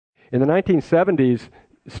In the 1970s,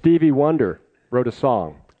 Stevie Wonder wrote a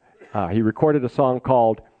song. He recorded a song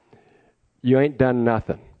called You Ain't Done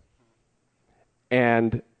Nothing.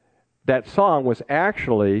 And that song was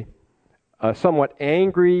actually a somewhat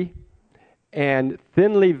angry and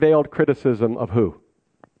thinly veiled criticism of who?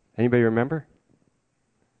 Anybody remember?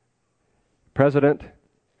 President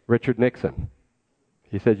Richard Nixon.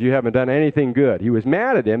 He said, you haven't done anything good. He was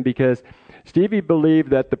mad at him because Stevie believed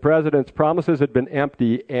that the president's promises had been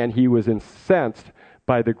empty, and he was incensed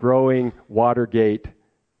by the growing Watergate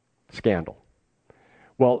scandal.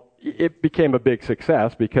 Well, it became a big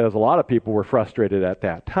success because a lot of people were frustrated at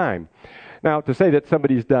that time. Now, to say that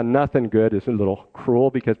somebody's done nothing good is a little cruel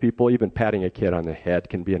because people, even patting a kid on the head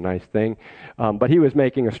can be a nice thing. But he was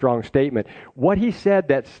making a strong statement. What he said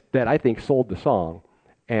that I think sold the song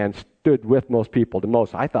and stood with most people the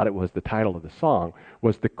most, I thought it was the title of the song,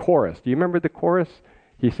 was the chorus. Do you remember the chorus?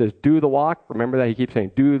 He says, do the walk. Remember that? He keeps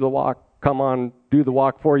saying, do the walk. Come on, do the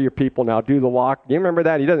walk for your people. Now do the walk. Do you remember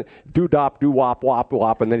that? He doesn't do-dop, do-wop, wop,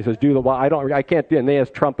 wop, and then he says, do the walk. I can't do it. And then he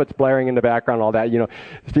has trumpets blaring in the background, all that,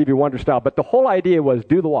 Stevie Wonder style. But the whole idea was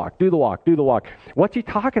do the walk, do the walk, do the walk. What's he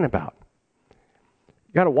talking about?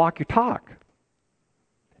 You got to walk your talk.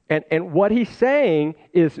 And what he's saying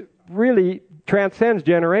is really transcends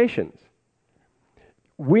generations.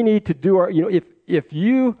 We need to do our, if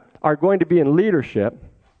you are going to be in leadership,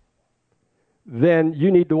 then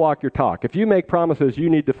you need to walk your talk. If you make promises, you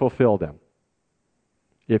need to fulfill them.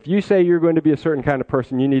 If you say you're going to be a certain kind of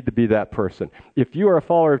person, you need to be that person. If you are a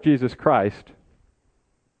follower of Jesus Christ,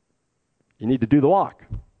 you need to do the walk,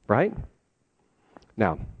 right?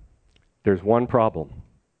 Now, there's one problem.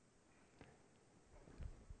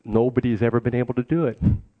 Nobody's ever been able to do it.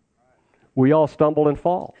 We all stumble and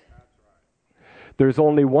fall. There's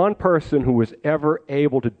only one person who was ever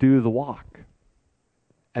able to do the walk.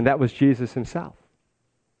 And that was Jesus himself.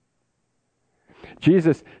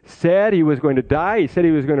 Jesus said he was going to die. He said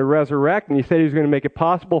he was going to resurrect. And he said he was going to make it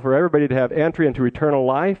possible for everybody to have entry into eternal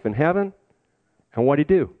life in heaven. And what did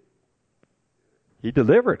he do? He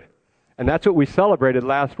delivered. And that's what we celebrated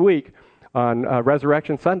last week on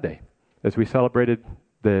Resurrection Sunday, as we celebrated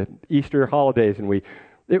the Easter holidays. And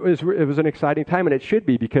it was an exciting time, and it should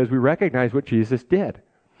be, because we recognize what Jesus did.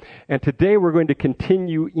 And today we're going to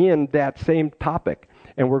continue in that same topic.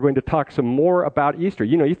 And we're going to talk some more about Easter.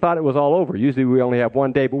 You thought it was all over. Usually we only have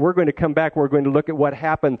one day, but we're going to come back. We're going to look at what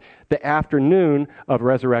happened the afternoon of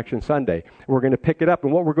Resurrection Sunday. We're going to pick it up,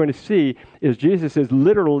 and what we're going to see is Jesus is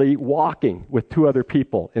literally walking with two other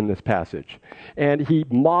people in this passage. And he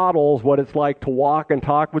models what it's like to walk and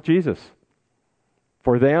talk with Jesus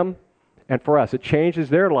for them and for us. It changes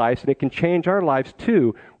their lives, and it can change our lives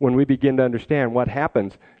too when we begin to understand what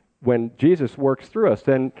happens when Jesus works through us.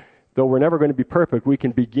 Then, though we're never going to be perfect, we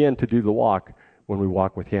can begin to do the walk when we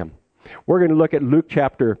walk with him. We're going to look at Luke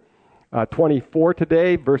chapter 24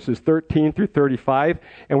 today, verses 13 through 35.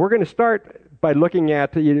 And we're going to start by looking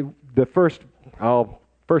at the first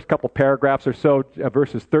couple paragraphs or so,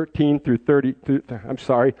 verses 13 through 30.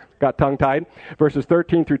 Got tongue-tied. Verses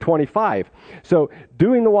 13 through 25. So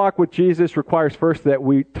doing the walk with Jesus requires first that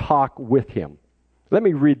we talk with him. Let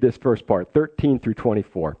me read this first part, 13 through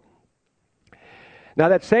 24. Now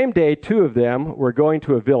that same day, two of them were going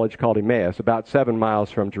to a village called Emmaus, about 7 miles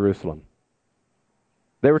from Jerusalem.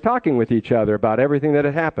 They were talking with each other about everything that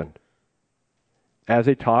had happened. As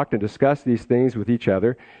they talked and discussed these things with each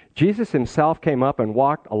other, Jesus himself came up and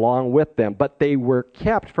walked along with them, but they were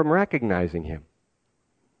kept from recognizing him.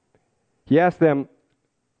 He asked them,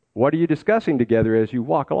 "What are you discussing together as you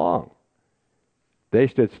walk along?" They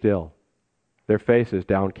stood still, their faces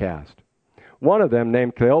downcast. One of them,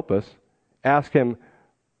 named Cleopas, asked him,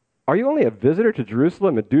 "Are you only a visitor to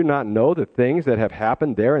Jerusalem and do not know the things that have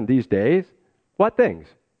happened there in these days?" "What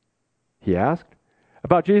things?" he asked.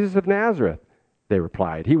 "About Jesus of Nazareth," they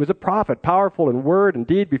replied. "He was a prophet, powerful in word and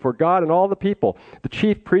deed before God and all the people. The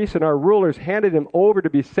chief priests and our rulers handed him over to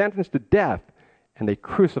be sentenced to death, and they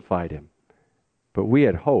crucified him. But we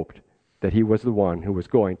had hoped that he was the one who was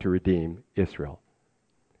going to redeem Israel.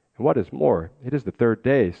 And what is more, it is the third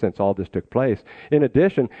day since all this took place. In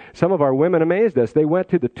addition, some of our women amazed us. They went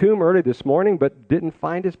to the tomb early this morning, but didn't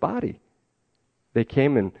find his body. They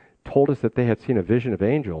came and told us that they had seen a vision of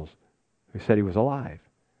angels who said he was alive.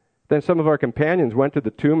 Then some of our companions went to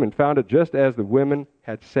the tomb and found it just as the women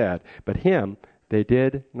had said, but him they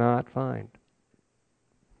did not find."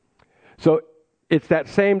 So it's that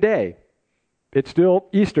same day. It's still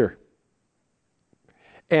Easter.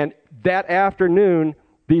 And that afternoon,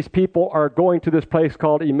 these people are going to this place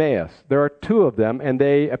called Emmaus. There are two of them, and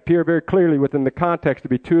they appear very clearly within the context to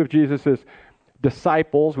be two of Jesus'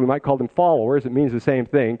 disciples. We might call them followers. It means the same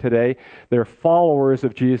thing today. They're followers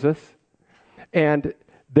of Jesus. And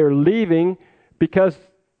they're leaving because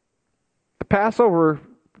the Passover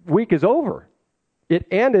week is over. It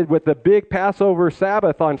ended with the big Passover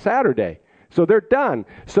Sabbath on Saturday. So they're done.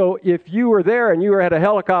 So if you were there and you had a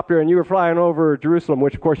helicopter and you were flying over Jerusalem,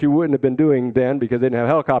 which of course you wouldn't have been doing then because they didn't have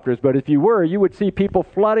helicopters, but if you were, you would see people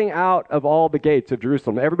flooding out of all the gates of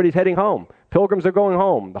Jerusalem. Everybody's heading home. Pilgrims are going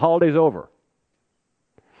home. The holiday's over.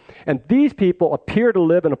 And these people appear to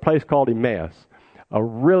live in a place called Emmaus, a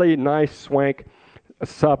really nice, swank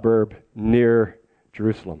suburb near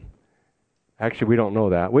Jerusalem. Actually, we don't know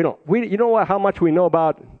that. You know what? How much we know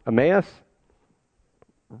about Emmaus?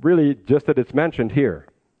 Really, just that it's mentioned here.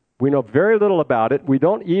 We know very little about it. We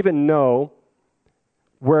don't even know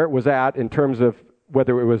where it was at in terms of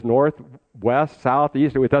whether it was north, west, south,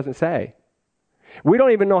 east. It doesn't say. We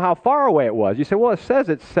don't even know how far away it was. You say, well, it says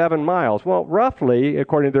it's 7 miles. Well, roughly,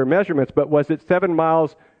 according to their measurements, but was it 7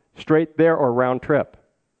 miles straight there or round trip?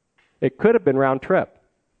 It could have been round trip.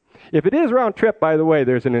 If it is round trip, by the way,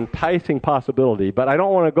 there's an enticing possibility, but I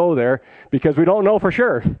don't want to go there because we don't know for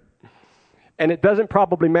sure. And it doesn't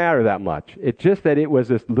probably matter that much. It's just that it was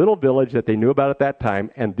this little village that they knew about at that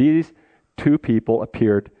time, and these two people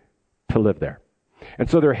appeared to live there. And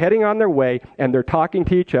so they're heading on their way, and they're talking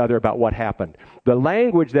to each other about what happened. The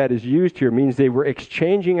language that is used here means they were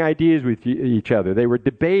exchanging ideas with each other. They were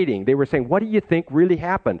debating. They were saying, what do you think really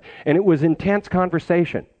happened? And it was intense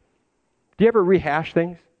conversation. Do you ever rehash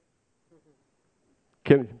things?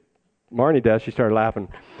 Marnie does. She started laughing.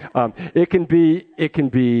 It can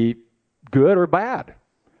be good or bad.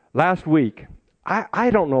 Last week, I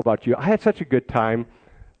don't know about you. I had such a good time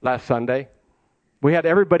last Sunday. We had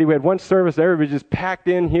one service, everybody just packed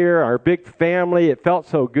in here, our big family. It felt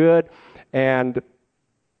so good. And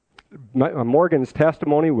Morgan's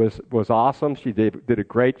testimony was awesome. She did a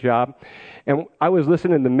great job. And I was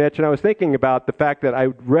listening to Mitch, and I was thinking about the fact that I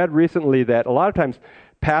read recently that a lot of times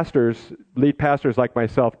lead pastors like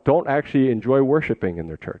myself, don't actually enjoy worshiping in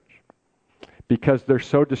their church because they're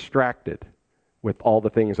so distracted with all the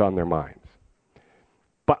things on their minds.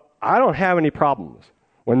 But I don't have any problems.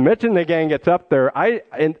 When Mitch and the gang gets up there,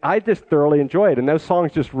 I just thoroughly enjoy it. And those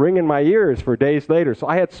songs just ring in my ears for days later. So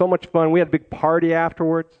I had so much fun. We had a big party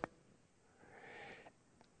afterwards.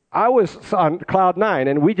 I was on cloud nine,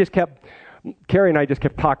 and Carrie and I just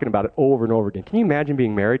kept talking about it over and over again. Can you imagine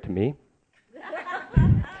being married to me?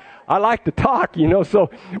 I like to talk, so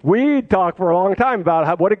we talk for a long time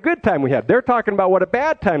about what a good time we had. They're talking about what a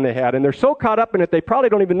bad time they had, and they're so caught up in it, they probably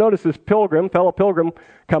don't even notice this fellow pilgrim,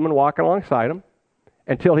 coming walking alongside them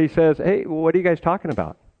until he says, hey, what are you guys talking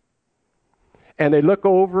about? And they look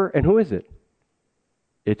over, and who is it?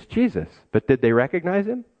 It's Jesus. But did they recognize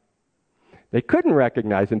him? They couldn't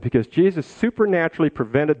recognize him because Jesus supernaturally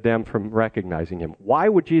prevented them from recognizing him. Why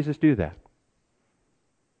would Jesus do that?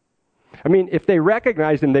 I mean, if they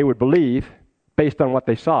recognized him, they would believe based on what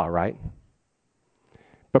they saw, right?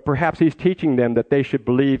 But perhaps he's teaching them that they should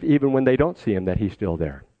believe even when they don't see him, that he's still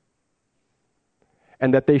there.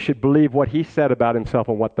 And that they should believe what he said about himself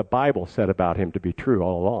and what the Bible said about him to be true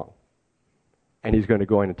all along. And he's going to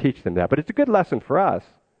go in and teach them that. But it's a good lesson for us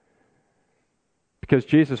because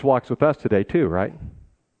Jesus walks with us today too, right?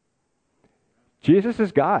 Jesus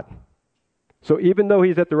is God. So even though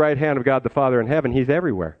he's at the right hand of God the Father in heaven, he's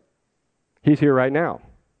everywhere. He's here right now.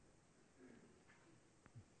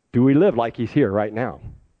 Do we live like he's here right now?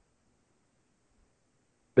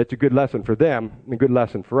 That's a good lesson for them and a good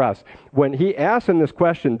lesson for us. When he asks them this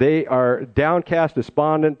question, they are downcast,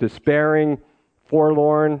 despondent, despairing,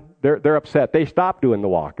 forlorn. They're upset. They stop doing the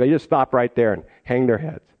walk. They just stop right there and hang their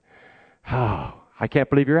heads. Oh, I can't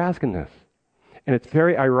believe you're asking this. And it's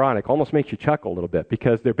very ironic, almost makes you chuckle a little bit,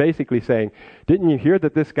 because they're basically saying, didn't you hear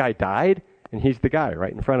that this guy died? And he's the guy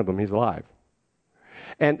right in front of them. He's alive.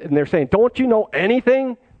 And they're saying, don't you know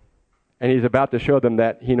anything? And he's about to show them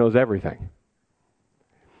that he knows everything.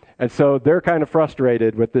 And so they're kind of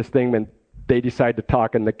frustrated with this thing when they decide to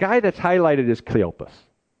talk. And the guy that's highlighted is Cleopas.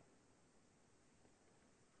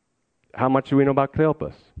 How much do we know about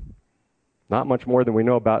Cleopas? Not much more than we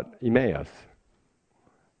know about Emmaus.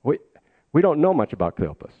 We don't know much about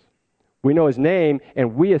Cleopas. We know his name,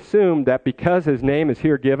 and we assume that because his name is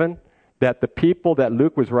here given, that the people that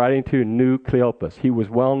Luke was writing to knew Cleopas. He was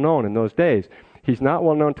well known in those days. He's not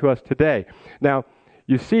well known to us today. Now,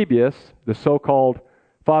 Eusebius, the so-called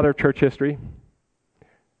father of church history,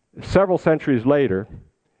 several centuries later,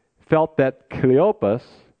 felt that Cleopas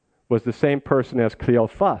was the same person as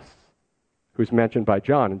Cleophas, who's mentioned by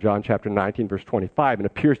John in John chapter 19, verse 25, and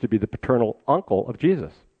appears to be the paternal uncle of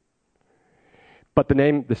Jesus. But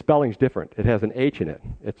the spelling's different. It has an H in it.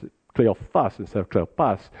 It's Cleophas instead of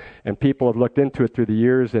Cleopas. And people have looked into it through the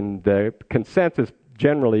years, and the consensus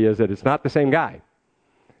generally is that it's not the same guy.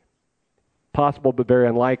 Possible, but very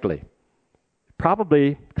unlikely.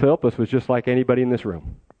 Probably Cleopas was just like anybody in this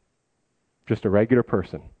room. Just a regular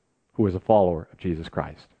person who was a follower of Jesus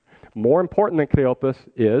Christ. More important than Cleopas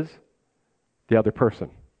is the other person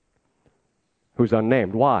who's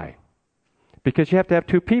unnamed. Why? Because you have to have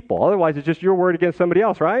two people. Otherwise, it's just your word against somebody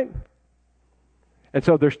else, right? And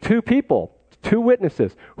so there's two people, two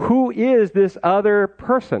witnesses. Who is this other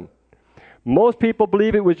person? Most people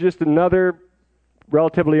believe it was just another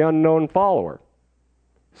relatively unknown follower.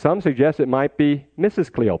 Some suggest it might be Mrs.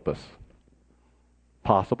 Cleopas.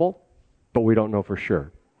 Possible, but we don't know for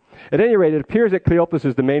sure. At any rate, it appears that Cleopas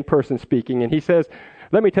is the main person speaking, and he says,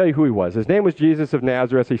 let me tell you who he was. His name was Jesus of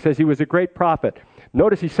Nazareth. He says he was a great prophet.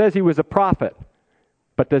 Notice he says he was a prophet,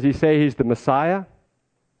 but does he say he's the Messiah,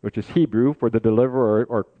 which is Hebrew for the deliverer,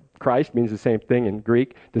 or Christ means the same thing in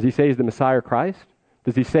Greek? Does he say he's the Messiah or Christ?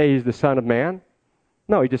 Does he say he's the Son of Man?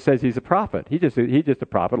 No, he just says he's a prophet. He's just a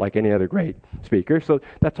prophet like any other great speaker. So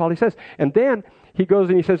that's all he says. And then he goes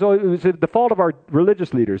and he says, it was the fault of our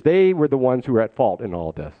religious leaders. They were the ones who were at fault in all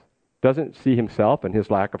of this. Doesn't see himself and his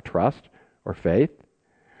lack of trust or faith.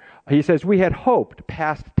 He says, we had hoped,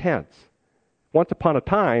 past tense. Once upon a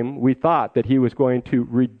time, we thought that he was going to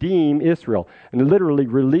redeem Israel and literally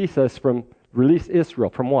release Israel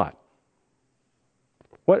from what?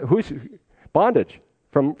 Who's bondage?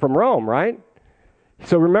 From Rome, right?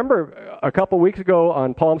 So remember a couple weeks ago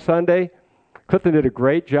on Palm Sunday, Clifton did a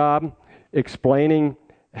great job explaining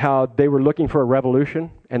how they were looking for a revolution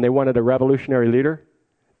and they wanted a revolutionary leader.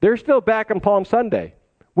 They're still back on Palm Sunday.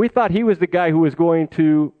 We thought he was the guy who was going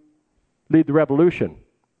to lead the revolution.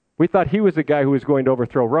 We thought he was the guy who was going to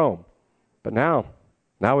overthrow Rome. But now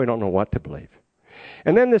we don't know what to believe.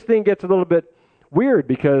 And then this thing gets a little bit weird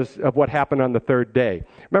because of what happened on the third day.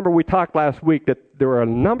 Remember, we talked last week that there were a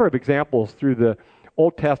number of examples through the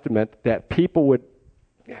Old Testament that people would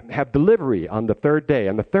have delivery on the third day.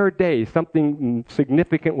 On the third day, something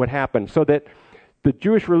significant would happen, so that the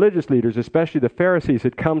Jewish religious leaders, especially the Pharisees,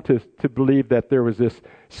 had come to believe that there was this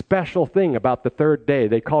special thing about the third day.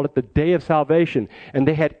 They called it the day of salvation. And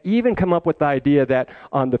they had even come up with the idea that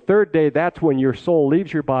on the third day, that's when your soul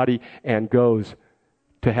leaves your body and goes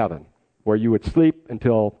to heaven, where you would sleep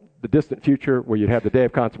until the distant future, where you'd have the day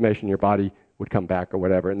of consummation, your body would come back or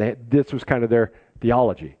whatever. And this was kind of their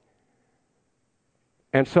theology.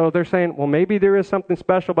 And so they're saying, well, maybe there is something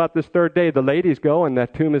special about this third day. The ladies go and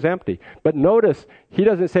that tomb is empty. But notice, he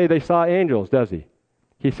doesn't say they saw angels, does he?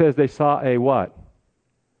 He says they saw a what?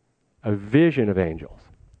 A vision of angels.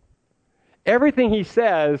 Everything he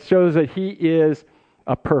says shows that he is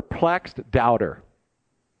a perplexed doubter.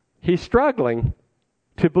 He's struggling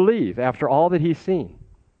to believe after all that he's seen.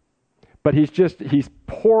 But he's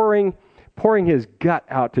pouring his gut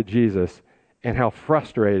out to Jesus and how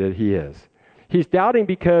frustrated he is. He's doubting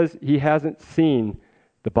because he hasn't seen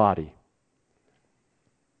the body.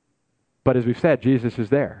 But as we've said, Jesus is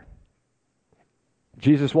there.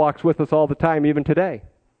 Jesus walks with us all the time, even today.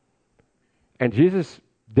 And Jesus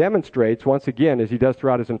demonstrates, once again, as he does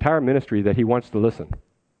throughout his entire ministry, that he wants to listen.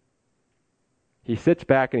 He sits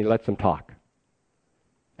back and he lets them talk.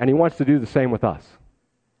 And he wants to do the same with us.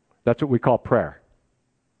 That's what we call prayer.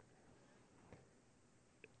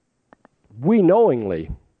 We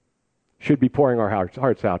knowingly should be pouring our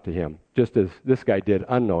hearts out to him, just as this guy did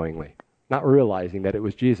unknowingly, not realizing that it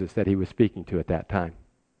was Jesus that he was speaking to at that time.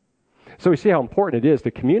 So we see how important it is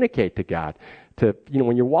to communicate to God,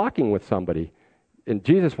 when you're walking with somebody, and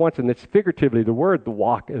Jesus wants, and it's figuratively the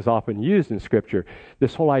walk is often used in Scripture,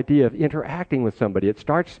 this whole idea of interacting with somebody. It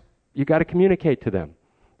starts, you got to communicate to them.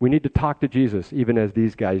 We need to talk to Jesus, even as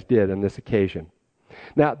these guys did on this occasion.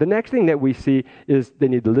 Now, the next thing that we see is they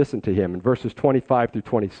need to listen to him in verses 25 through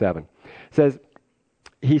 27. It says,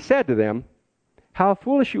 he said to them, how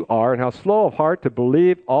foolish you are and how slow of heart to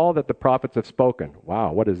believe all that the prophets have spoken.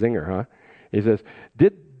 Wow, what a zinger, huh? He says,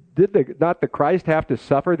 did not the Christ have to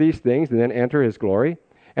suffer these things and then enter his glory?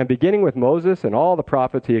 And beginning with Moses and all the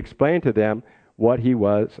prophets, he explained to them what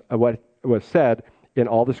was said in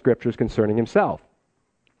all the scriptures concerning himself.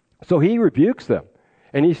 So he rebukes them.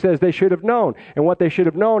 And he says they should have known. And what they should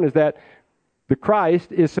have known is that the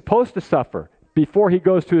Christ is supposed to suffer before he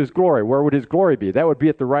goes to his glory. Where would his glory be? That would be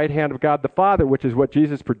at the right hand of God the Father, which is what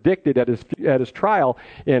Jesus predicted at his trial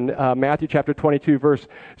in Matthew chapter 22, verse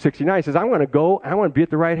 69. He says, I'm going to be at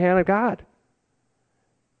the right hand of God.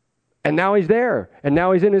 And now he's there. And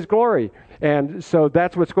now he's in his glory. And so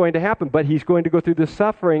that's what's going to happen. But he's going to go through the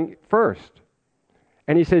suffering first.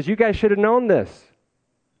 And he says, you guys should have known this.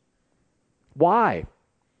 Why?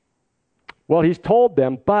 Well, he's told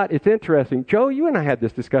them, but it's interesting. Joe, you and I had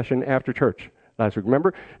this discussion after church last week.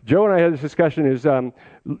 Remember? Joe and I had this discussion. If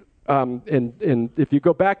you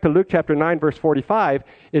go back to Luke chapter 9, verse 45,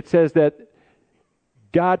 it says that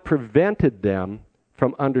God prevented them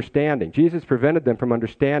from understanding. Jesus prevented them from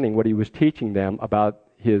understanding what he was teaching them about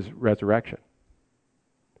his resurrection.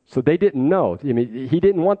 So they didn't know. I mean, he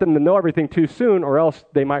didn't want them to know everything too soon, or else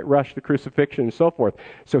they might rush the crucifixion and so forth.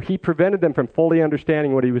 So he prevented them from fully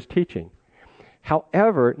understanding what he was teaching.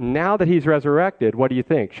 However, now that he's resurrected, what do you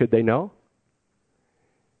think? Should they know?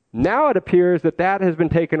 Now it appears that that has been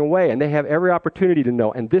taken away, and they have every opportunity to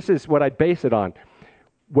know. And this is what I base it on.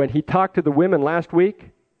 When he talked to the women last week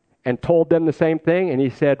and told them the same thing, and he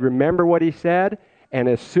said, remember what he said? And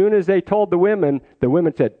as soon as they told the women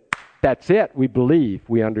said, that's it, we believe,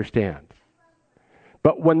 we understand.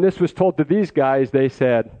 But when this was told to these guys, they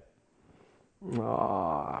said,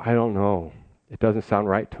 I don't know. It doesn't sound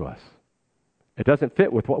right to us. It doesn't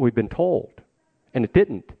fit with what we've been told. And it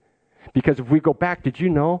didn't. Because if we go back, did you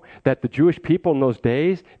know that the Jewish people in those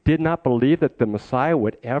days did not believe that the Messiah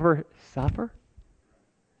would ever suffer?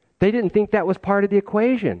 They didn't think that was part of the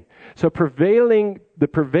equation. So the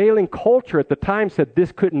prevailing culture at the time said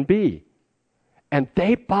this couldn't be. And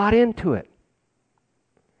they bought into it.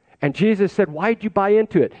 And Jesus said, why'd you buy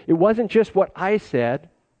into it? It wasn't just what I said.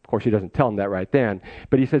 Of course, he doesn't tell them that right then.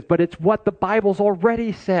 But he says, but it's what the Bible's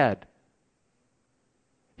already said.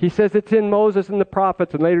 He says it's in Moses and the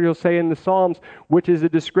prophets, and later he'll say in the Psalms, which is a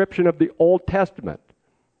description of the Old Testament.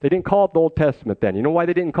 They didn't call it the Old Testament then. You know why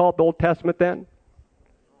they didn't call it the Old Testament then?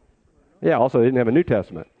 Yeah, also they didn't have a New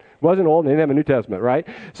Testament. It wasn't old, and they didn't have a New Testament, right?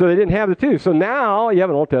 So they didn't have the two. So now you have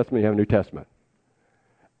an Old Testament, you have a New Testament.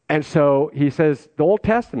 And so he says, the Old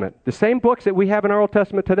Testament, the same books that we have in our Old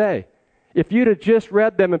Testament today, if you'd have just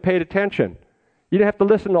read them and paid attention, you didn't have to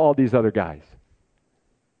listen to all these other guys.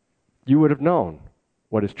 You would have known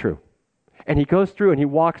what is true. And he goes through and he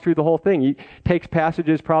walks through the whole thing. He takes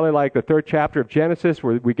passages probably like the 3rd chapter of Genesis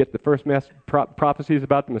where we get the first prophecies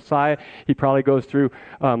about the Messiah. He probably goes through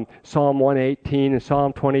Psalm 118 and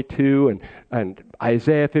Psalm 22 and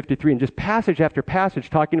Isaiah 53 and just passage after passage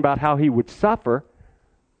talking about how he would suffer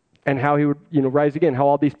and how he would rise again, how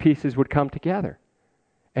all these pieces would come together.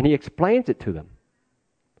 And he explains it to them.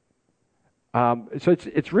 So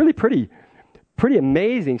it's really pretty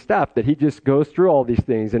amazing stuff that he just goes through all these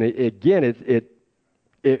things. And it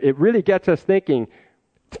really gets us thinking.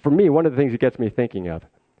 For me, one of the things it gets me thinking of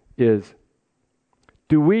is,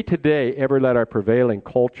 do we today ever let our prevailing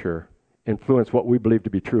culture influence what we believe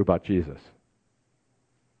to be true about Jesus?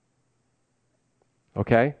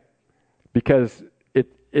 Okay? Because it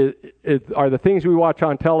are the things we watch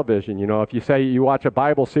on television. If you say you watch a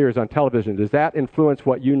Bible series on television, does that influence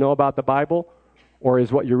what you know about the Bible? Or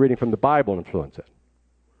is what you're reading from the Bible influence it?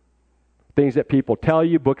 Things that people tell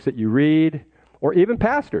you, books that you read, or even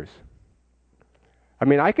pastors. I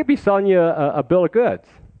mean, I could be selling you a bill of goods,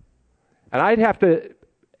 and I'd have to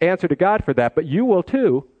answer to God for that, but you will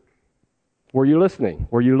too. Were you listening?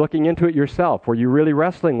 Were you looking into it yourself? Were you really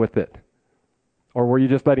wrestling with it? Or were you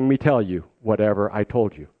just letting me tell you whatever I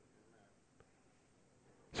told you?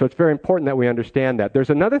 So it's very important that we understand that. There's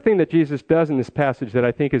another thing that Jesus does in this passage that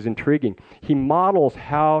I think is intriguing. He models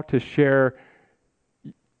how to share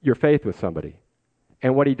your faith with somebody.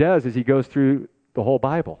 And what he does is he goes through the whole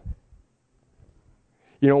Bible.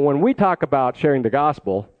 When we talk about sharing the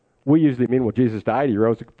gospel, we usually mean, well, Jesus died, he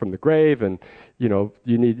rose from the grave, and you're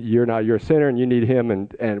a sinner and you need him,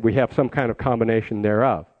 and we have some kind of combination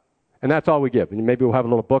thereof. And that's all we give. And maybe we'll have a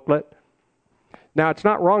little booklet. Now, it's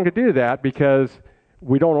not wrong to do that because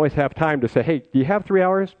we don't always have time to say, hey, do you have 3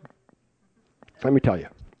 hours? Let me tell you.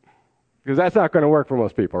 Because that's not going to work for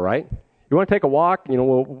most people, right? You want to take a walk?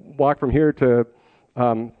 We'll walk from here to,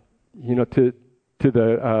 to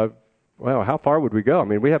the, how far would we go? I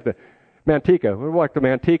mean, we have to, Manteca. We'll walk to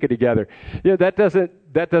Manteca together.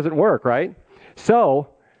 That doesn't work, right? So,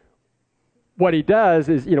 what he does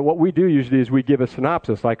is, what we do usually is we give a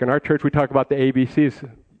synopsis. Like in our church, we talk about the ABCs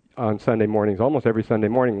on Sunday mornings, almost every Sunday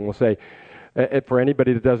morning. And we'll say, for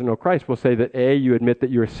anybody that doesn't know Christ, we'll say that A, you admit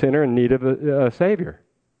that you're a sinner in need of a Savior.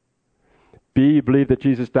 B, you believe that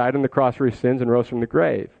Jesus died on the cross for your sins and rose from the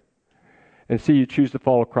grave. And C, you choose to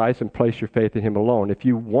follow Christ and place your faith in him alone. If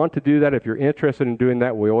you want to do that, if you're interested in doing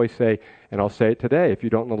that, we always say, and I'll say it today, if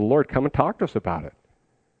you don't know the Lord, come and talk to us about it.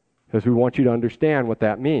 Because we want you to understand what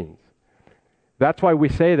that means. That's why we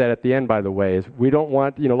say that at the end, by the way, is we don't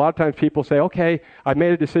want, a lot of times people say, okay, I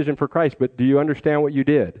made a decision for Christ, but do you understand what you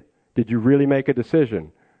did? Did you really make a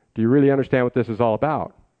decision? Do you really understand what this is all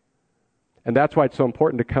about? And that's why it's so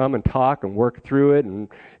important to come and talk and work through it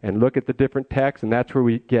and look at the different texts, and that's where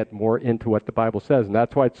we get more into what the Bible says. And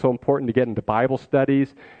that's why it's so important to get into Bible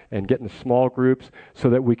studies and get into small groups so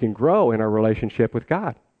that we can grow in our relationship with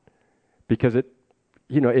God. Because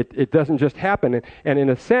it doesn't just happen. And in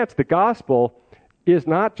a sense, the gospel is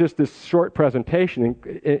not just this short presentation.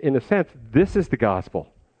 In a sense, this is the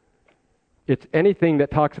gospel. It's anything that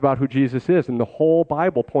talks about who Jesus is, and the whole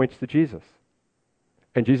Bible points to Jesus.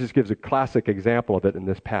 And Jesus gives a classic example of it in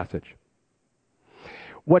this passage.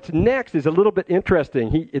 What's next is a little bit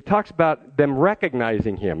interesting. It talks about them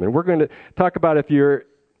recognizing him. And we're going to talk about if you're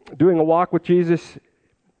doing a walk with Jesus,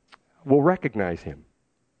 we'll recognize him.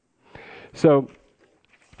 So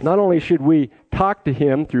not only should we talk to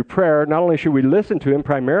him through prayer, not only should we listen to him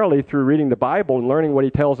primarily through reading the Bible and learning what he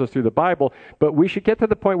tells us through the Bible, but we should get to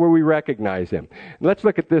the point where we recognize him. And let's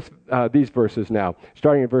look at these verses now,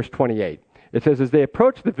 starting in verse 28. It says, as they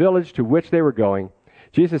approached the village to which they were going,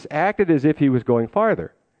 Jesus acted as if he was going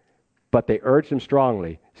farther. But they urged him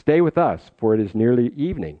strongly, stay with us, for it is nearly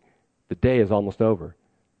evening. The day is almost over.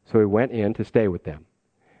 So he went in to stay with them.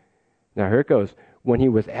 Now here it goes. When he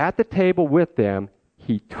was at the table with them,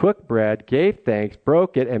 he took bread, gave thanks,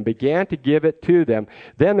 broke it, and began to give it to them.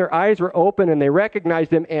 Then their eyes were open and they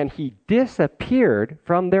recognized him, and he disappeared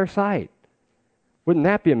from their sight. Wouldn't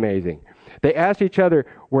that be amazing? They asked each other,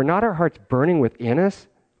 were not our hearts burning within us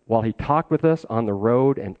while he talked with us on the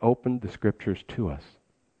road and opened the scriptures to us?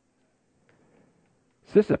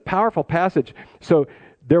 So this is a powerful passage. So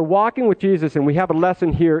they're walking with Jesus, and we have a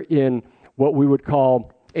lesson here in what we would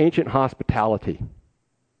call ancient hospitality.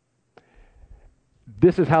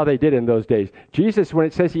 This is how they did in those days. Jesus, when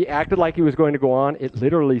it says he acted like he was going to go on, it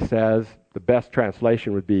literally says, the best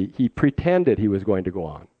translation would be, he pretended he was going to go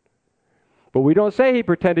on. But we don't say he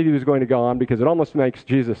pretended he was going to go on because it almost makes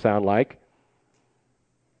Jesus sound like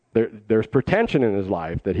there's pretension in his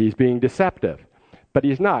life, that he's being deceptive. But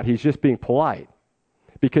he's not. He's just being polite.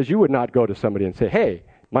 Because you would not go to somebody and say, hey,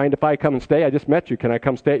 mind if I come and stay? I just met you. Can I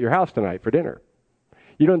come stay at your house tonight for dinner?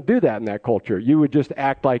 You don't do that in that culture. You would just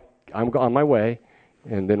act like I'm on my way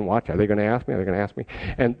and then watch. Are they going to ask me? Are they going to ask me?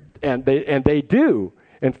 And they do.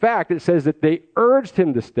 In fact, it says that they urged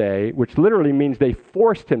him to stay, which literally means they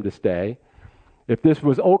forced him to stay. If this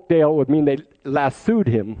was Oakdale, it would mean they lassoed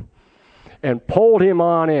him and pulled him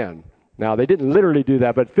on in. Now, they didn't literally do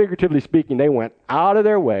that, but figuratively speaking, they went out of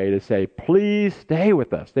their way to say, please stay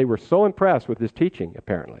with us. They were so impressed with his teaching,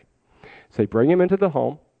 apparently. So they bring him into the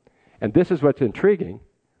home, and this is what's intriguing,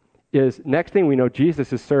 is next thing we know,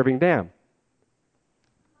 Jesus is serving them.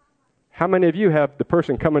 How many of you have the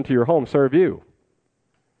person come into your home serve you?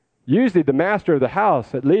 Usually the master of the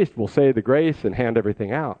house, at least, will say the grace and hand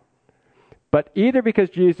everything out. But either because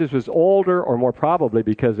Jesus was older or more probably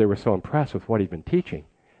because they were so impressed with what he'd been teaching,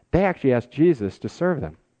 they actually asked Jesus to serve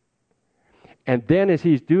them. And then as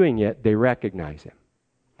he's doing it, they recognize him.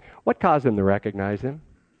 What caused them to recognize him?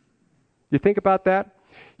 You think about that?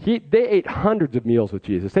 They ate hundreds of meals with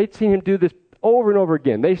Jesus. They'd seen him do this over and over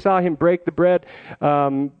again. They saw him break the bread,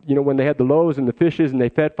 when they had the loaves and the fishes and they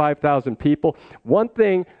fed 5,000 people. One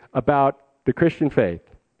thing about the Christian faith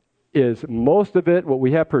is most of it, what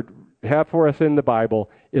we have for us in the Bible,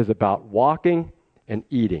 is about walking and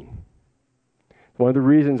eating. One of the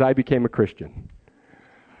reasons I became a Christian.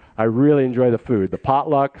 I really enjoy the food. The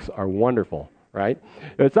potlucks are wonderful, right?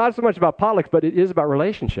 It's not so much about potlucks, but it is about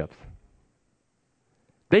relationships.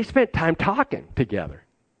 They spent time talking together.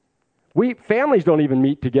 Families don't even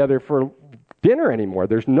meet together for dinner anymore.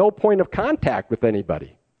 There's no point of contact with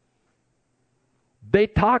anybody. They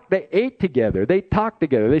talked, they ate together, they talked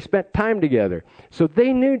together, they spent time together. So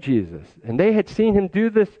they knew Jesus, and they had seen him do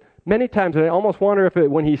this many times, and I almost wonder if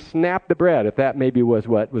when he snapped the bread, if that maybe was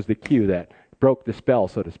what was the cue that broke the spell,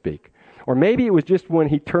 so to speak. Or maybe it was just when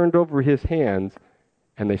he turned over his hands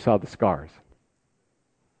and they saw the scars.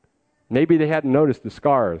 Maybe they hadn't noticed the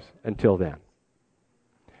scars until then.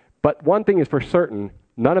 But one thing is for certain,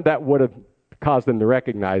 none of that would have caused them to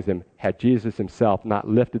recognize him had Jesus himself not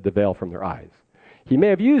lifted the veil from their eyes. He may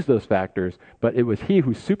have used those factors, but it was he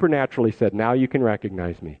who supernaturally said, now you can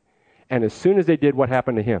recognize me. And as soon as they did, what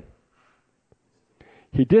happened to him?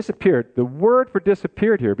 He disappeared. The word for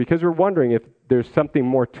disappeared here, because we're wondering if there's something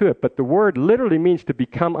more to it, but the word literally means to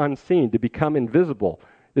become unseen, to become invisible.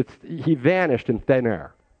 He vanished in thin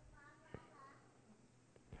air.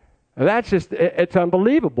 And it's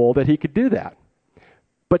unbelievable that he could do that.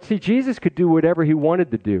 But see, Jesus could do whatever he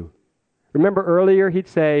wanted to do. Remember earlier he'd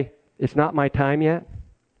say, it's not my time yet?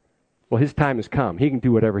 Well, his time has come. He can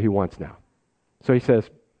do whatever he wants now. So he says,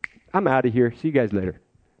 I'm out of here. See you guys later.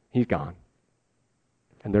 He's gone.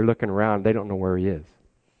 And they're looking around. They don't know where he is.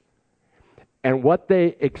 And what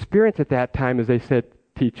they experienced at that time is they said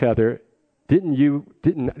to each other,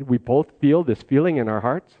 didn't we both feel this feeling in our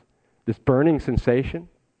hearts? This burning sensation?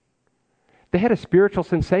 They had a spiritual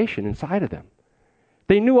sensation inside of them.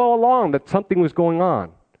 They knew all along that something was going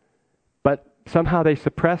on, but somehow they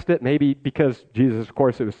suppressed it, maybe because Jesus, of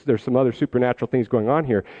course, there's some other supernatural things going on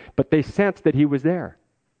here, but they sensed that he was there.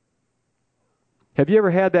 Have you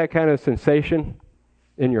ever had that kind of sensation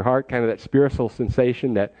in your heart, kind of that spiritual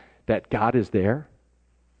sensation that God is there?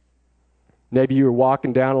 Maybe you were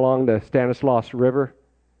walking down along the Stanislaus River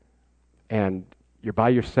and you're by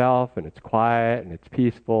yourself and it's quiet and it's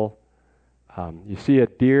peaceful. You see a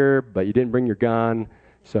deer, but you didn't bring your gun.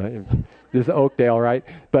 So this is Oakdale, right?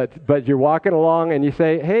 But you're walking along and you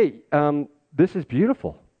say, hey, this is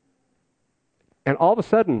beautiful. And all of a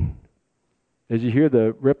sudden, as you hear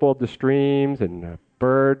the ripple of the streams and a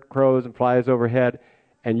bird crows and flies overhead,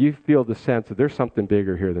 and you feel the sense that there's something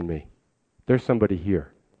bigger here than me. There's somebody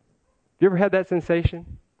here. You ever had that sensation?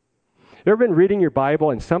 You ever been reading your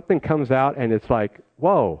Bible and something comes out and it's like,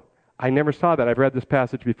 whoa, I never saw that. I've read this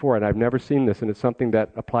passage before and I've never seen this, and it's something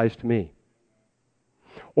that applies to me.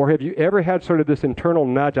 Or have you ever had sort of this internal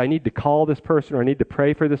nudge, I need to call this person or I need to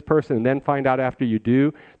pray for this person, and then find out after you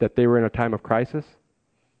do that they were in a time of crisis?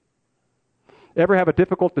 Ever have a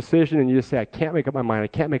difficult decision and you just say, I can't make up my mind, I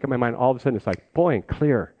can't make up my mind. All of a sudden it's like, boy, and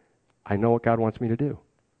clear. I know what God wants me to do.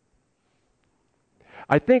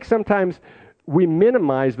 I think sometimes we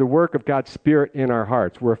minimize the work of God's Spirit in our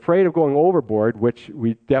hearts. We're afraid of going overboard, which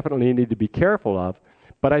we definitely need to be careful of.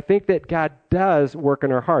 But I think that God does work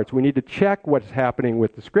in our hearts. We need to check what's happening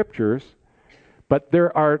with the Scriptures. But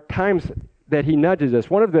there are times that he nudges us.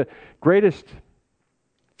 One of the greatest,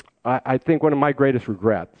 I think one of my greatest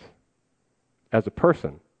regrets as a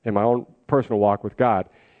person in my own personal walk with God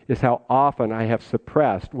is how often I have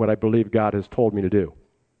suppressed what I believe God has told me to do.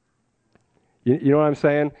 You know what I'm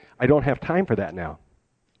saying? I don't have time for that now.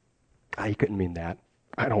 You couldn't mean that.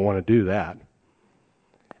 I don't want to do that.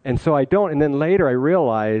 And so I don't. And then later I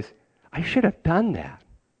realize I should have done that.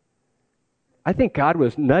 I think God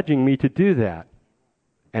was nudging me to do that.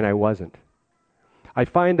 And I wasn't. I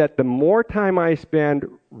find that the more time I spend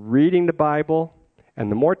reading the Bible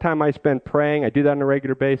and the more time I spend praying, I do that on a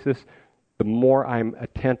regular basis, the more I'm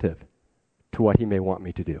attentive to what he may want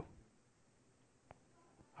me to do.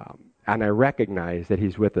 And I recognize that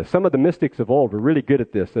he's with us. Some of the mystics of old were really good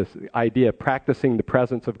at this idea of practicing the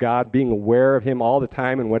presence of God, being aware of him all the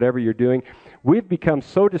time in whatever you're doing. We've become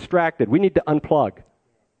so distracted. We need to unplug.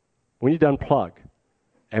 We need to unplug.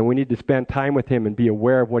 And we need to spend time with him and be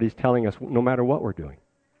aware of what he's telling us no matter what we're doing.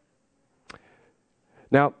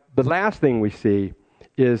 Now, the last thing we see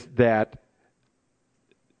is that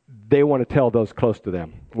they want to tell those close to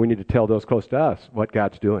them. We need to tell those close to us what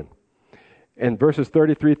God's doing. And verses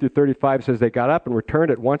 33 through 35 says, they got up and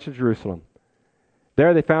returned at once to Jerusalem.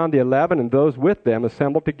 There they found the 11 and those with them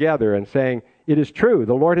assembled together and saying, it is true,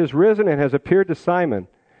 the Lord has risen and has appeared to Simon.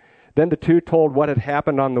 Then the two told what had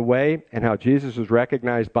happened on the way and how Jesus was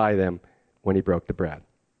recognized by them when he broke the bread.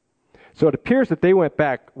 So it appears that they went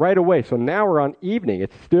back right away. So now we're on evening.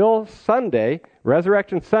 It's still Sunday,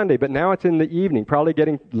 Resurrection Sunday, but now it's in the evening, probably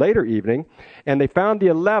getting later evening. And they found the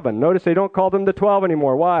 11. Notice they don't call them the 12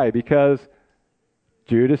 anymore. Why? Because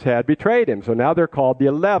Judas had betrayed him. So now they're called the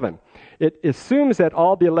 11. It assumes that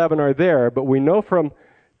all the 11 are there, but we know from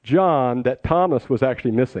John that Thomas was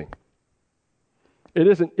actually missing. It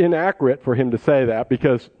isn't inaccurate for him to say that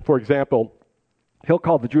because, for example, he'll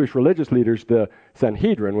call the Jewish religious leaders the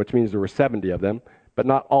Sanhedrin, which means there were 70 of them, but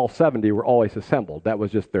not all 70 were always assembled. That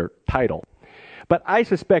was just their title. But I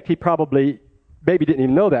suspect he maybe didn't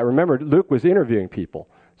even know that. Remember, Luke was interviewing people,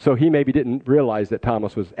 so he maybe didn't realize that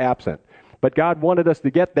Thomas was absent. But God wanted us to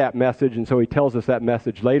get that message, and so he tells us that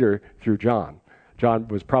message later through John. John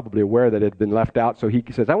was probably aware that it had been left out, so he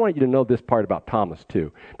says, I want you to know this part about Thomas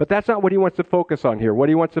too. But that's not what he wants to focus on here. What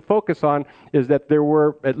he wants to focus on is that there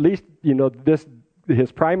were at least,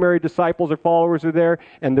 his primary disciples or followers are there,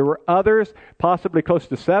 and there were others, possibly close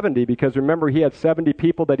to 70, because remember he had 70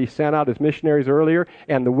 people that he sent out as missionaries earlier,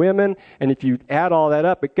 and the women, and if you add all that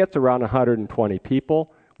up, it gets around 120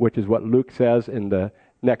 people, which is what Luke says in the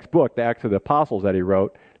next book, the Acts of the Apostles that he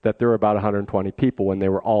wrote, that there were about 120 people when they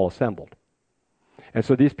were all assembled. And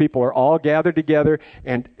so these people are all gathered together,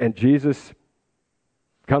 and Jesus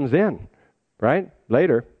comes in, right?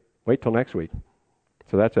 Later. Wait till next week.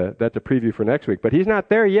 So that's a preview for next week. But he's not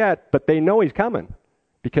there yet, but they know he's coming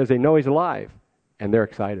because they know he's alive, and they're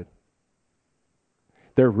excited.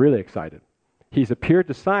 They're really excited. He's appeared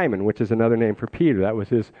to Simon, which is another name for Peter. That was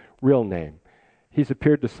his real name. He's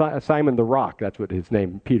appeared to Simon the Rock. That's what his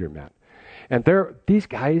name Peter meant. And these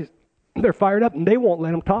guys They're fired up, and they won't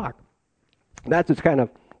let them talk. That's what's kind of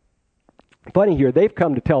funny here. They've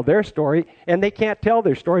come to tell their story, and they can't tell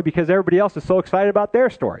their story because everybody else is so excited about their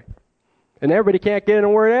story. And everybody can't get in a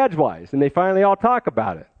word edgewise, and they finally all talk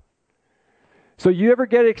about it. So you ever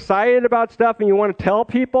get excited about stuff and you want to tell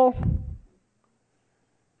people?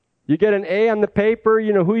 You get an A on the paper,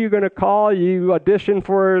 you know who you're going to call. You audition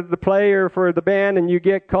for the play or for the band, and you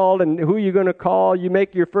get called, and who you're going to call. You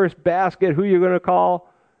make your first basket, who you're going to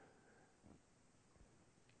call.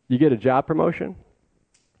 You get a job promotion,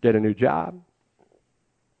 get a new job.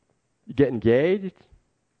 You get engaged,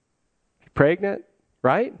 pregnant,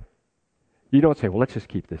 right? You don't say, well, let's just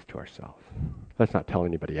keep this to ourselves. Let's not tell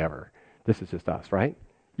anybody ever. This is just us, right?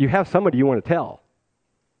 You have somebody you want to tell.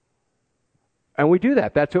 And we do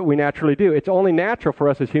that. That's what we naturally do. It's only natural for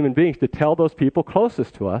us as human beings to tell those people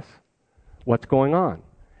closest to us what's going on.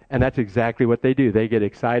 And that's exactly what they do. They get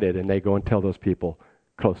excited and they go and tell those people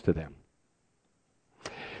close to them.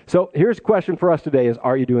 So here's a question for us today is,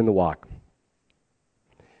 are you doing the walk?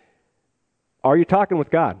 Are you talking with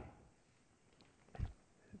God?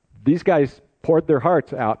 These guys poured their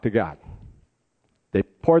hearts out to God. They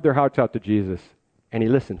poured their hearts out to Jesus, and he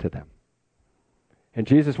listened to them. And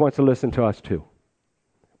Jesus wants to listen to us too.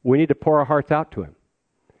 We need to pour our hearts out to him.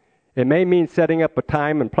 It may mean setting up a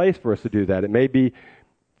time and place for us to do that. It may be,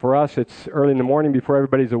 for us, it's early in the morning before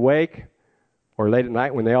everybody's awake, or late at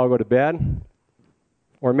night when they all go to bed,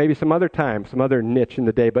 or maybe some other time, some other niche in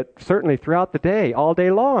the day. But certainly throughout the day, all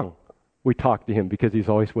day long, we talk to him because he's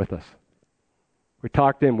always with us. We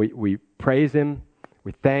talk to him, we praise him,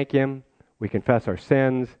 we thank him, we confess our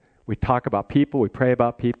sins, we talk about people, we pray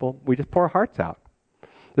about people, we just pour our hearts out.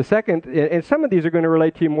 The second, and some of these are going to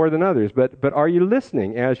relate to you more than others, but are you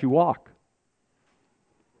listening as you walk?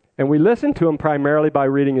 And we listen to him primarily by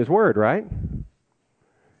reading his word, right?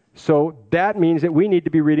 So that means that we need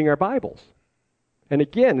to be reading our Bibles. And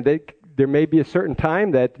again, there may be a certain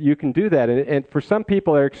time that you can do that. And for some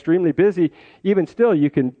people that are extremely busy, even still, you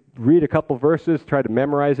can read a couple verses, try to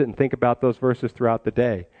memorize it, and think about those verses throughout the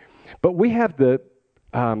day. But we have the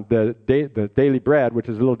Daily Bread, which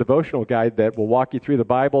is a little devotional guide that will walk you through the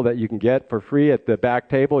Bible that you can get for free at the back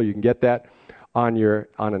table. You can get that on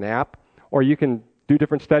an app, or you can do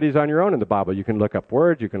different studies on your own in the Bible. You can look up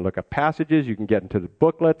words, you can look up passages, you can get into the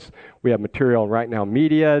booklets. We have material right now,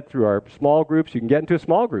 media, through our small groups. You can get into a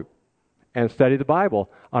small group and study the Bible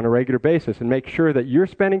on a regular basis and make sure that you're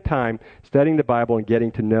spending time studying the Bible and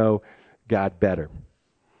getting to know God better.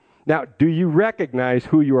 Now, do you recognize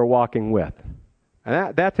who you are walking with?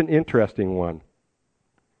 And that's an interesting one.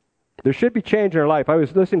 There should be change in our life. I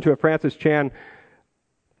was listening to a Francis Chan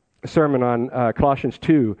sermon on Colossians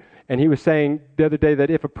 2, and he was saying the other day that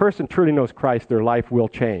if a person truly knows Christ, their life will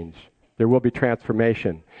change. There will be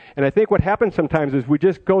transformation. And I think what happens sometimes is we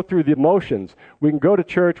just go through the motions. We can go to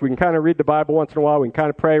church, we can kind of read the Bible once in a while, we can kind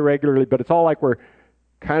of pray regularly, but it's all like we're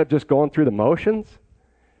kind of just going through the motions,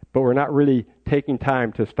 but we're not really taking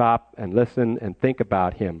time to stop and listen and think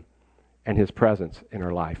about him and his presence in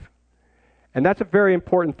our life. And that's a very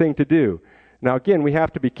important thing to do. Now again, we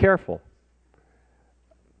have to be careful.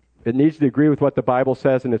 It needs to agree with what the Bible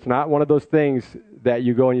says, and it's not one of those things that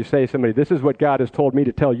you go and you say to somebody, this is what God has told me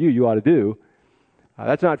to tell you, you ought to do.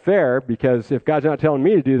 That's not fair, because if God's not telling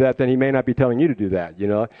me to do that, then he may not be telling you to do that. You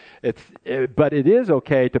know, but it is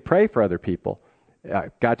okay to pray for other people.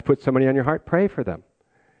 God's put somebody on your heart, pray for them.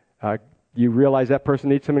 You realize that person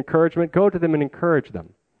needs some encouragement, go to them and encourage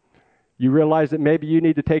them. You realize that maybe you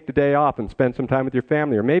need to take the day off and spend some time with your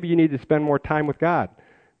family, or maybe you need to spend more time with God.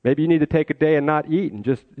 Maybe you need to take a day and not eat and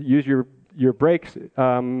just use your breaks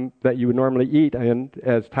that you would normally eat and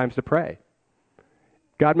as times to pray.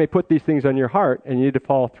 God may put these things on your heart, and you need to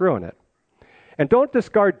follow through on it. And don't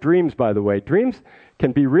discard dreams, by the way. Dreams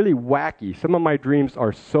can be really wacky. Some of my dreams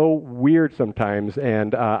are so weird sometimes,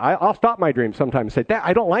 and I'll stop my dreams sometimes and say,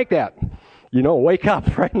 I don't like that. You know, wake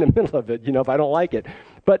up right in the middle of it, if I don't like it.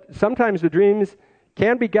 But sometimes the dreams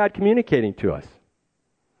can be God communicating to us.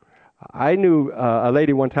 I knew a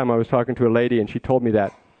lady one time. I was talking to a lady, and she told me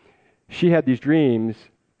that she had these dreams,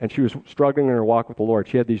 and she was struggling in her walk with the Lord.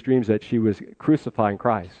 She had these dreams that she was crucifying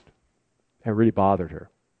Christ. It really bothered her.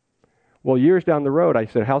 Well, years down the road, I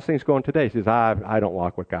said, how's things going today? She says, I don't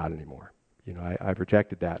walk with God anymore. I've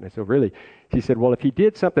rejected that. And I said, really? She said, well, if he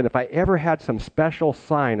did something, if I ever had some special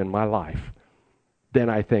sign in my life, then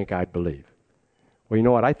I think I'd believe. Well, you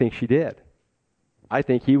know what? I think she did. I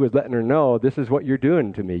think he was letting her know, this is what you're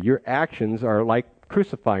doing to me. Your actions are like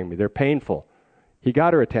crucifying me. They're painful. He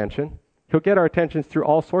got her attention. He'll get our attentions through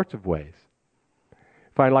all sorts of ways.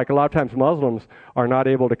 Find like a lot of times Muslims are not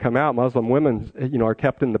able to come out. Muslim women, are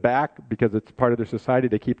kept in the back because it's part of their society.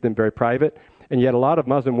 They keep them very private. And yet a lot of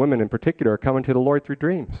Muslim women in particular are coming to the Lord through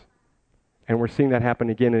dreams. And we're seeing that happen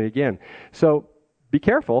again and again. So be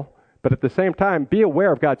careful, but at the same time, be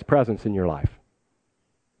aware of God's presence in your life.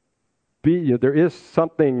 There is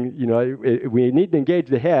something, we need to engage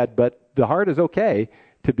the head, but the heart is okay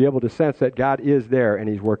to be able to sense that God is there and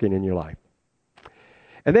He's working in your life.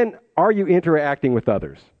 And then, are you interacting with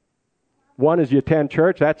others? One is you attend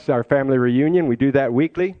church. That's our family reunion. We do that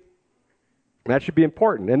weekly. That should be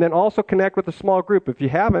important. And then also connect with a small group. If you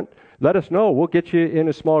haven't, let us know. We'll get you in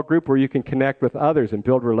a small group where you can connect with others and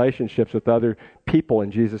build relationships with other people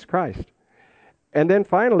in Jesus Christ. And then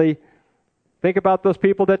finally, think about those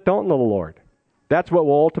people that don't know the Lord. That's what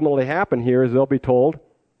will ultimately happen here is they'll be told,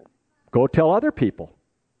 go tell other people.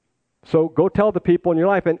 So go tell the people in your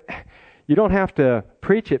life. And you don't have to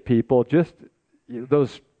preach at people, just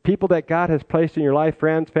those people that God has placed in your life,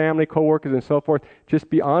 friends, family, coworkers, and so forth. Just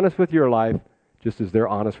be honest with your life, just as they're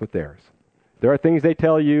honest with theirs. There are things they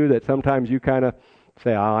tell you that sometimes you kind of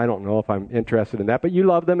say, I don't know if I'm interested in that, but you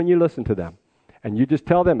love them and you listen to them. And you just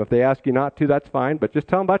tell them. If they ask you not to, that's fine, but just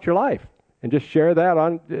tell them about your life and just share that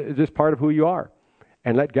on just part of who you are.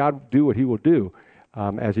 And let God do what He will do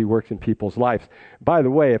as He works in people's lives. By the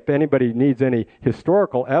way, if anybody needs any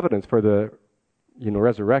historical evidence for the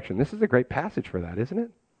resurrection, this is a great passage for that, isn't it?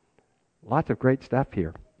 Lots of great stuff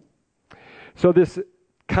here. So this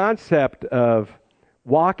concept of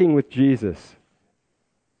walking with Jesus,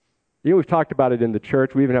 we've talked about it in the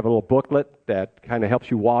church. We even have a little booklet that kind of helps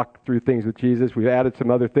you walk through things with Jesus. We've added some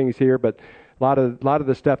other things here, but a lot of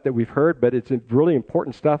the stuff that we've heard, but it's really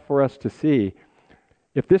important stuff for us to see.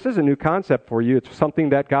 If this is a new concept for you, it's something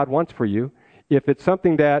that God wants for you. If it's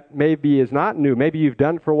something that maybe is not new, maybe you've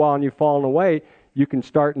done it for a while and you've fallen away, you can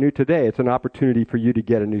start new today. It's an opportunity for you to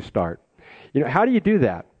get a new start. How do you do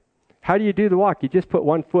that? How do you do the walk? You just put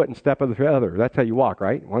one foot in step of the other. That's how you walk,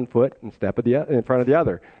 right? One foot in step of in front of the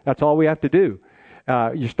other. That's all we have to do.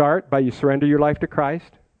 You start by you surrender your life to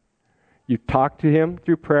Christ. You talk to Him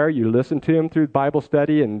through prayer. You listen to Him through Bible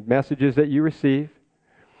study and messages that you receive.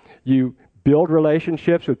 You build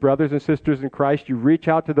relationships with brothers and sisters in Christ. You reach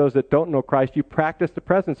out to those that don't know Christ. You practice the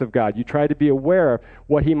presence of God. You try to be aware of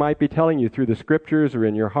what He might be telling you through the Scriptures or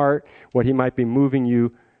in your heart, what He might be moving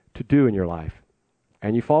you to do in your life.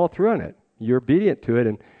 And you follow through on it. You're obedient to it,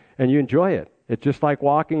 and you enjoy it. It's just like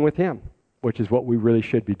walking with Him, which is what we really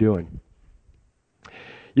should be doing.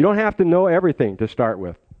 You don't have to know everything to start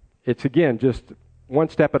with. It's, again, just one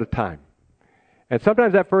step at a time. And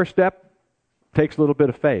sometimes that first step takes a little bit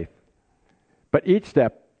of faith. But each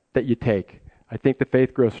step that you take, I think the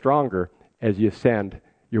faith grows stronger as you ascend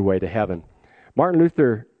your way to heaven. Martin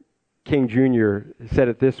Luther King Jr. said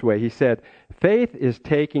it this way. He said, faith is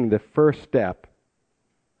taking the first step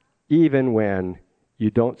even when you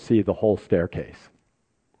don't see the whole staircase.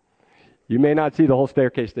 You may not see the whole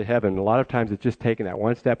staircase to heaven. A lot of times it's just taking that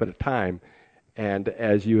one step at a time. And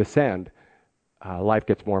as you ascend, life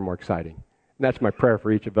gets more and more exciting. And that's my prayer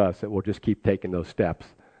for each of us, that we'll just keep taking those steps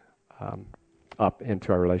up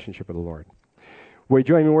into our relationship with the Lord. Will you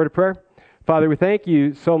join me in a word of prayer? Father, we thank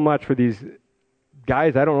You so much for these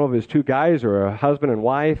guys. I don't know if it's two guys or a husband and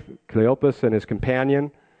wife, Cleopas and his companion,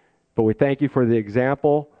 but we thank You for the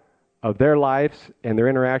example of their lives and their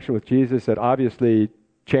interaction with Jesus that obviously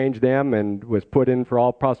changed them and was put in for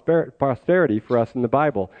all posterity for us in the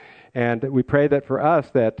Bible. And we pray that for us,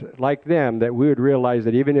 that like them, that we would realize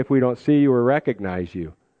that even if we don't see You or recognize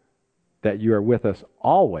You, that You are with us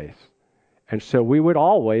always. And so we would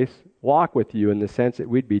always walk with You in the sense that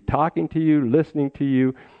we'd be talking to You, listening to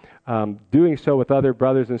You, doing so with other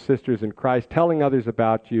brothers and sisters in Christ, telling others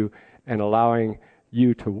about You, and allowing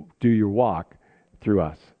You to do Your walk through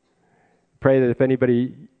us. Pray that if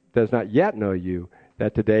anybody does not yet know You,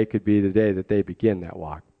 that today could be the day that they begin that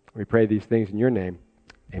walk. We pray these things in Your name.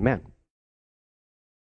 Amen.